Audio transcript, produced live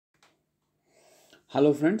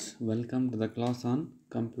Hello friends, welcome to the class on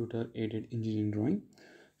computer aided engineering drawing.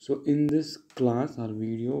 So in this class or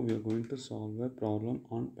video we are going to solve a problem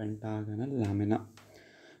on pentagonal lamina.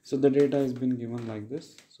 So the data has been given like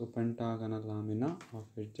this. So pentagonal lamina of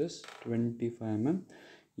edges 25 mm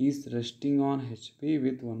is resting on HP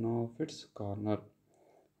with one of its corner.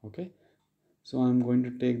 Okay, so I'm going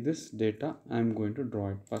to take this data, I'm going to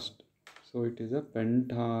draw it first. So it is a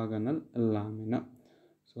pentagonal lamina.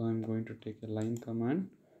 So I'm going to take a line command.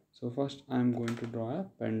 So first I'm going to draw a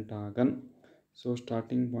pentagon. So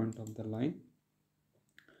starting point of the line,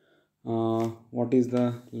 what is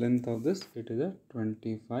the length of this? It is a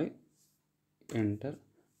 25. Enter.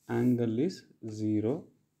 Angle is 0.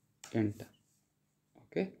 Enter.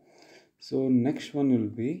 Okay, so next one will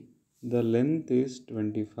be the length is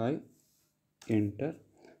 25. Enter.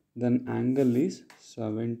 Then angle is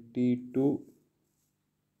 72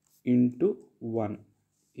 into 1.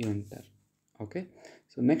 Enter. Okay,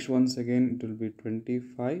 so next once again it will be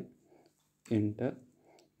 25. Enter.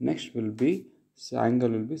 Next will be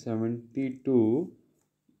angle will be 72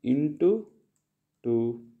 into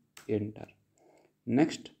 2. Enter.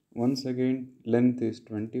 Next once again length is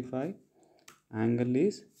 25, angle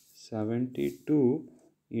is 72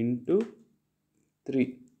 into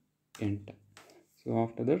 3. Enter. So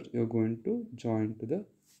after that you are going to join to the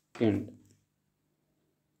end.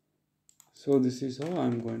 So this is how I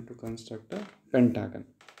am going to construct a pentagon.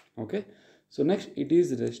 Okay, so next it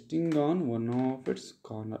is resting on one of its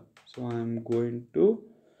corner. So I am going to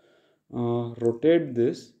rotate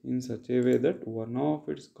this in such a way that one of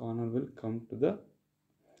its corner will come to the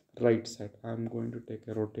right side. I am going to take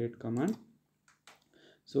a rotate command.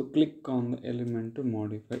 So click on the element to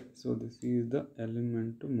modify. So this is the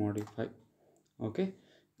element to modify. Okay,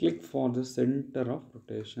 click for the center of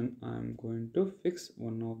rotation. I am going to fix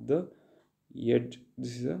one of the edge.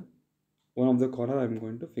 This is one of the corner I am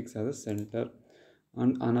going to fix as a center,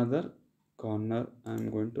 and another corner I am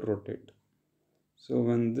going to rotate. So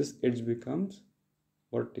when this edge becomes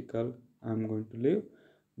vertical, I am going to leave,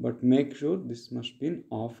 but make sure this must be in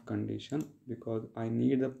off condition because I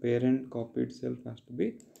need the parent copy itself has to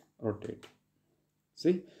be rotated.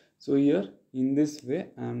 See, so here in this way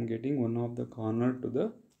I am getting one of the corner to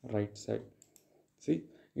the right side. See,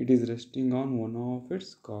 it is resting on one of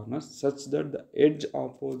its corners such that the edge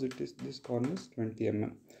opposite is this corner is 20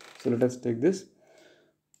 mm. So let us take this.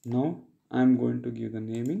 Now I am going to give the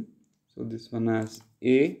naming. So this one as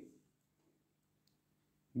A,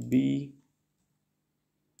 B,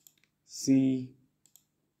 C,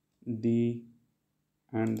 D,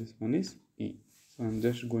 and this one is E. So I am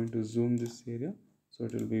just going to zoom this area so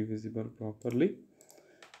it will be visible properly.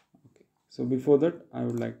 Okay. So before that I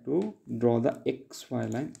would like to draw the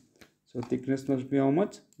XY line. So thickness must be how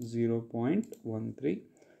much? 0.13,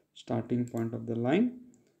 starting point of the line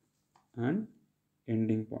and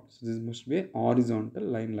ending point. So this must be a horizontal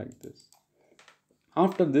line like this.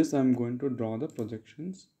 After this I am going to draw the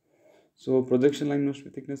projections. So projection line must be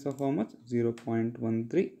thickness of how much?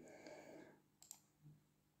 0.13.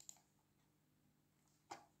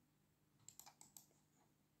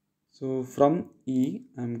 So from E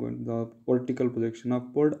I am going to the vertical projection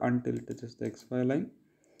upward until it touches the XY line.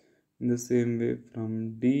 In the same way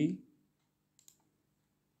from D,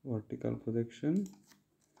 vertical projection.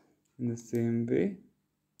 In the same way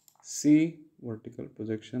C, vertical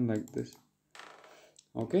projection like this.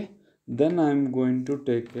 Okay, then I am going to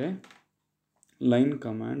take a line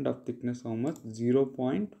command of thickness how much?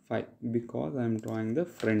 0.5, because I am drawing the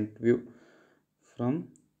front view from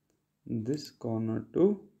this corner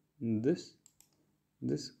to this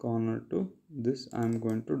corner to this. I am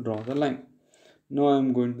going to draw the line. Now I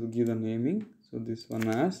am going to give the naming. So this one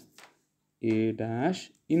as A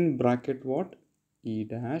dash, in bracket what? E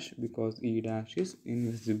dash, because E dash is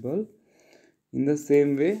invisible. In the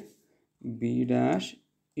same way B dash,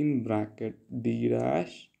 in bracket D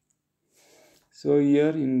dash. So here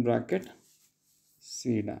in bracket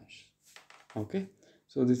C dash. Okay,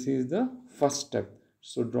 so this is the first step.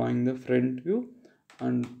 So drawing the front view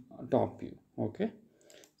and top view. Okay,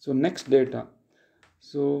 so next data.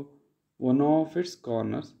 So one of its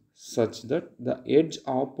corners such that the edge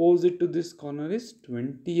opposite to this corner is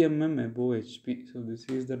 20 mm above HP. So this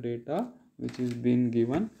is the data which is being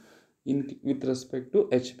given in with respect to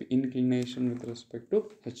HP, inclination with respect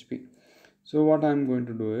to HP. So what I am going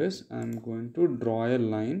to do is I am going to draw a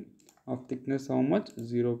line of thickness how much?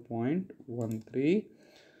 0.13.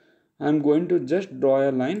 I am going to just draw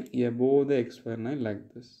a line above the XY line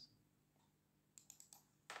like this.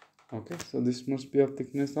 Okay, so this must be of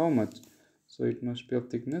thickness how much? So it must be of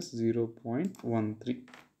thickness 0.13.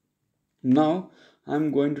 Now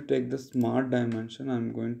I'm going to take the smart dimension.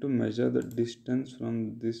 I'm going to measure the distance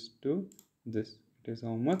from this to this. It is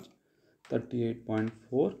how much?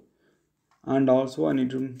 38.4. And also I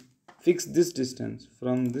need to fix this distance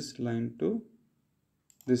from this line to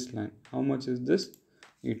this line. How much is this?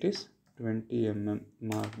 It is 20 mm.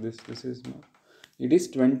 Mark this. This is mark. It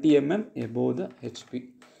is 20 mm above the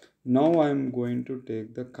HP. Now I am going to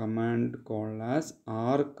take the command called as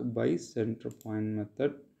arc by center point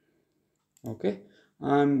method. Okay,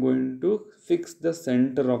 I am going to fix the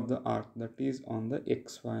center of the arc, that is on the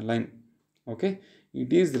XY line. Okay,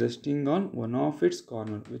 it is resting on one of its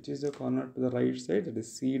corner. Which is the corner to the right side? That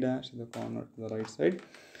is C dash, the corner to the right side.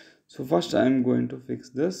 So first I am going to fix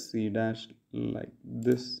the C dash like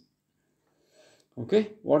this.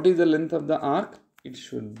 Okay, what is the length of the arc? It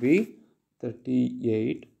should be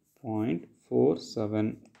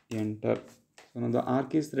 38.47. Enter. So now the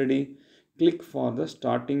arc is ready. Click for the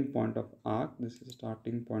starting point of arc. This is the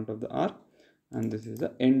starting point of the arc and this is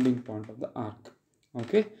the ending point of the arc.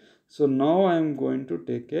 Okay, so now I am going to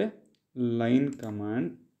take a line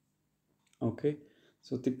command. Okay,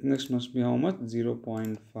 so thickness must be how much?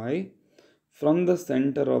 0.5. From the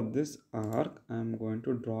center of this arc I am going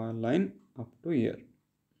to draw a line up to here.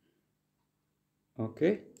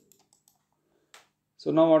 Okay,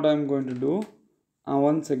 so now what I am going to do,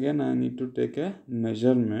 once again I need to take a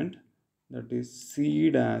measurement, that is C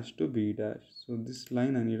dash to B dash. So this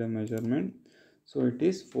line I need a measurement, so it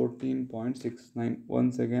is 14.69.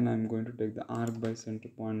 Once again I am going to take the arc by center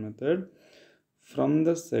point method. From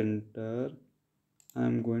the center I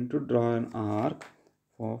am going to draw an arc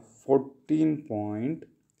for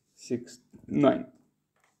 14.69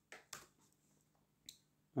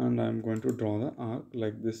 and I am going to draw the arc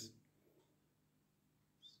like this.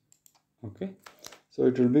 Okay, so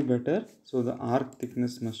it will be better. So the arc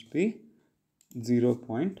thickness must be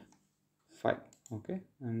 0.5. Okay,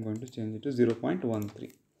 I am going to change it to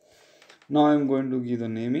 0.13. Now I am going to give the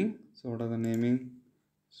naming. So what are the naming?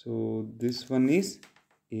 So this one is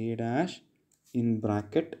A dash in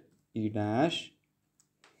bracket E dash.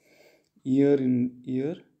 Here in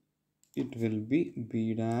here it will be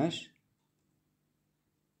B dash.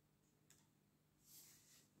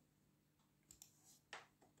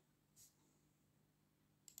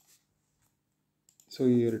 So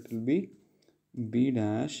here it will be B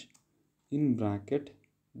dash in bracket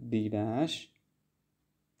D dash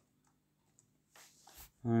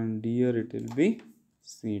and here it will be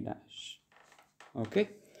C dash.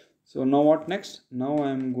 Okay, so now what next? Now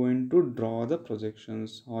I am going to draw the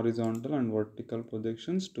projections, horizontal and vertical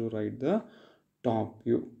projections, to write the top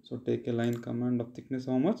view. So take a line command of thickness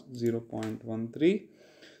how much? 0.13.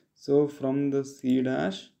 So from the C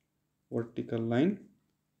dash vertical line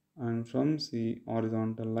and from C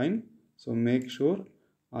horizontal line, so make sure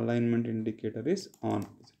alignment indicator is on.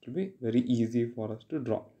 It will be very easy for us to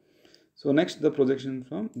draw. So next the projection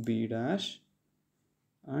from B dash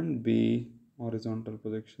and B horizontal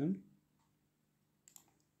projection,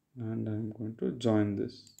 and I am going to join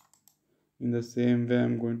this. In the same way I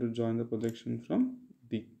am going to join the projection from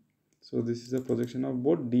D. So this is a projection of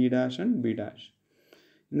both D dash and B dash.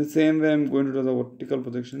 In the same way I am going to do the vertical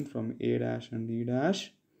projection from A dash and E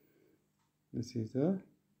dash. This is the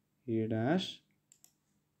A dash,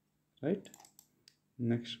 right?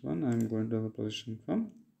 Next one I am going to do the projection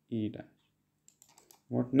from E dash.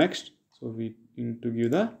 What next? So we need to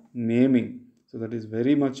give the naming. So that is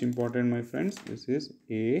very much important, my friends. This is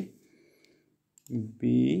A,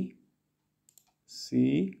 B,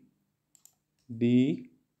 C, D,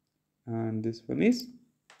 and this one is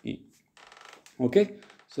E. Okay,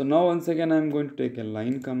 so now once again I am going to take a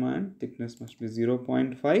line command. Thickness must be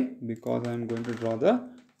 0.5 because I am going to draw the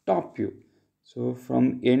top view. So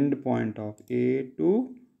from end point of A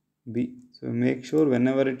to B. So make sure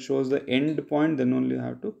whenever it shows the end point, then only you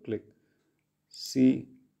have to click. C,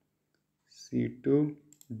 C to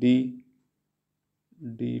D,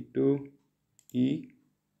 D to E,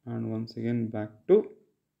 and once again back to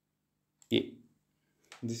A.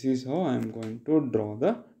 This is how I am going to draw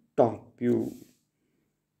the top view.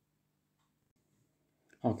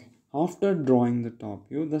 Okay, after drawing the top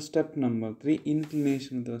view, the step number 3,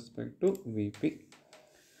 inclination with respect to VP.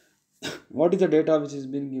 What is the data which is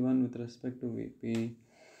being given with respect to VP?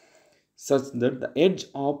 Such that the edge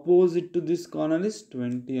opposite to this corner is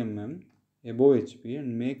 20 mm above HP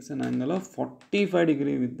and makes an angle of 45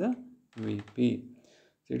 degree with the VP.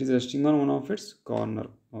 So it is resting on one of its corner.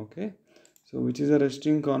 Okay, so which is a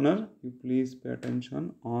resting corner? You please pay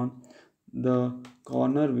attention on the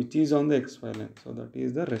corner which is on the XY line. So that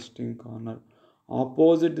is the resting corner.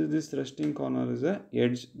 Opposite to this resting corner is a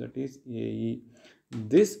edge, that is AE.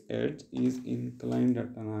 this edge is inclined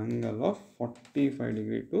at an angle of 45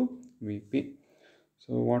 degree to VP.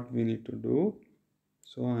 So what we need to do,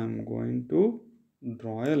 so I am going to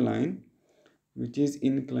draw a line which is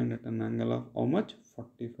inclined at an angle of how much?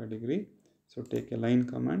 45 degree. So take a line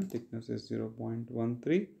command, thickness is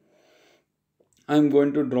 0.13. I am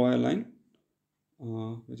going to draw a line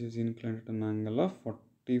which is inclined at an angle of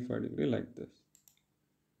 45 degree like this.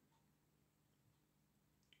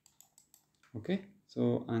 Okay,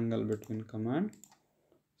 so angle between command.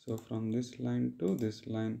 So from this line to this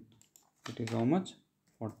line, it is how much?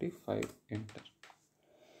 45. Enter.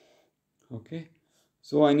 Okay,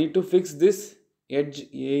 so I need to fix this edge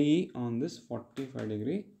AE on this 45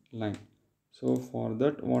 degree line. So for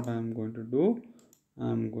that, what I am going to do,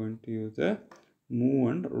 I am going to use a move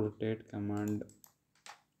and rotate command.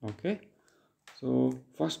 Okay, so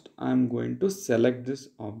first I am going to select this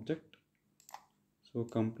object. So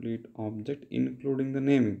complete object including the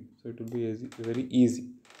naming. So it will be very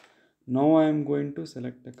easy. Now I am going to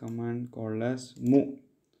select a command called as move.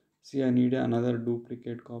 See, I need another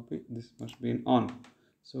duplicate copy. This must be in on.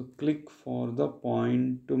 So click for the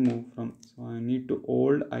point to move from. So I need to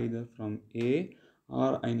hold either from A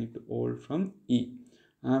or I need to hold from E.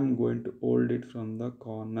 I am going to hold it from the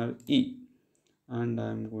corner E. And I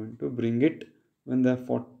am going to bring it when the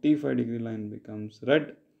 45 degree line becomes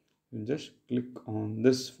red. You just click on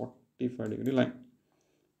this 45 degree line.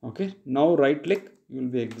 Okay, now right click, you will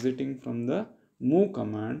be exiting from the move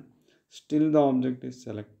command. Still the object is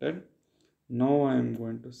selected. Now I am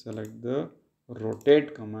going to select the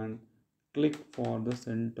rotate command. Click for the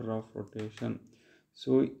center of rotation.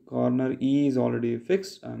 So corner E is already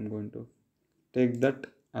fixed. I am going to take that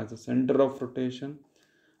as a center of rotation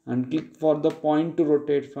and click for the point to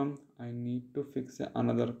rotate from. I need to fix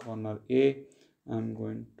another corner A. I am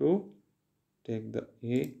going to take the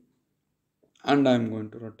A and I am going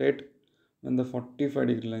to rotate when the 45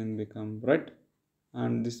 degree line become red,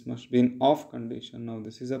 and this must be in off condition. Now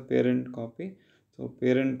this is a parent copy, so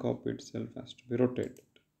parent copy itself has to be rotated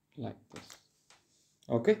like this.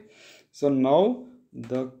 Okay, so now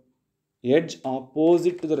the edge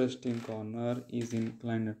opposite to the resting corner is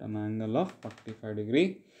inclined at an angle of 45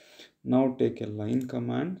 degree. Now take a line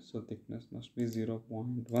command. So thickness must be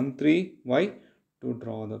 0.13. Why? To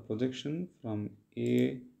draw the projection from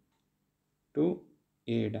A to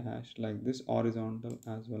A dash like this, horizontal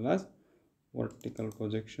as well as vertical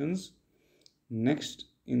projections. Next,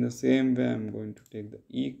 in the same way, I am going to take the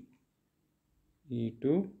E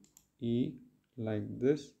to E like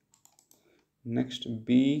this. Next,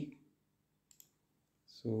 B.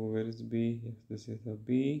 So where is B? Yes, this is the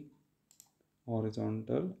B,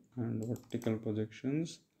 horizontal and vertical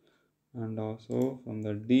projections. And also from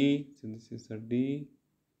the D, so this is the D,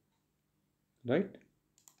 right?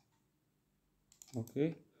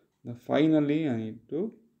 Okay, then finally I need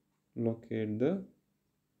to locate the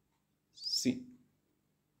C.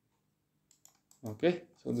 Okay,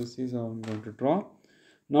 so this is how I'm going to draw.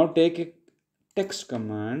 Now take a text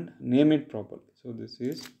command, name it properly. So this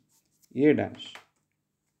is A dash.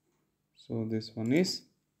 So this one is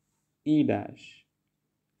E dash,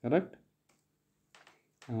 correct?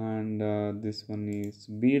 And this one is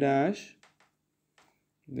B dash.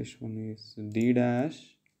 This one is D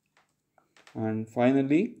dash. And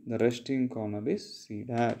finally, the resting corner is C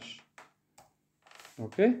dash.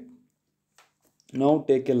 Okay. Now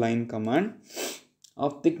take a line command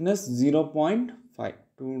of thickness 0.5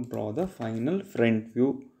 to draw the final front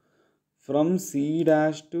view from C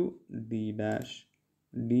dash to D dash,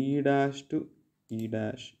 D dash to E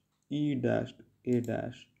dash, E dash to A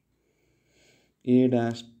dash, A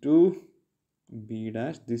dash to B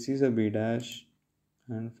dash. This is a B dash,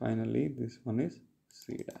 and finally this one is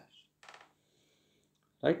C dash.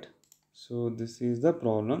 Right? So this is the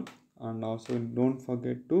problem, and also don't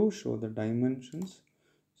forget to show the dimensions.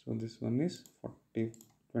 So this one is 40,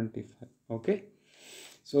 25. Okay.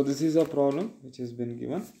 So this is a problem which has been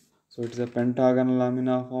given. So it is a pentagonal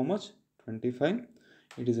lamina of how much? 25.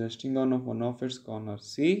 It is resting on one of its corner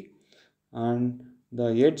C, and the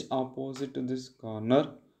edge opposite to this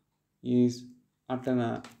corner is at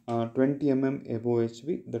an 20 mm above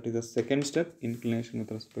HP. That is the second step, inclination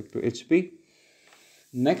with respect to HP.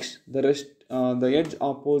 Next, the edge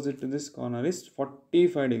opposite to this corner is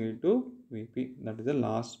 45 degree to VP. That is the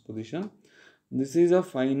last position. This is a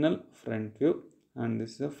final front view and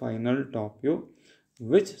this is a final top view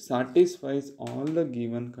which satisfies all the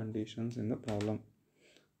given conditions in the problem.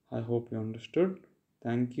 I hope you understood.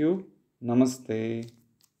 Thank you. Namaste.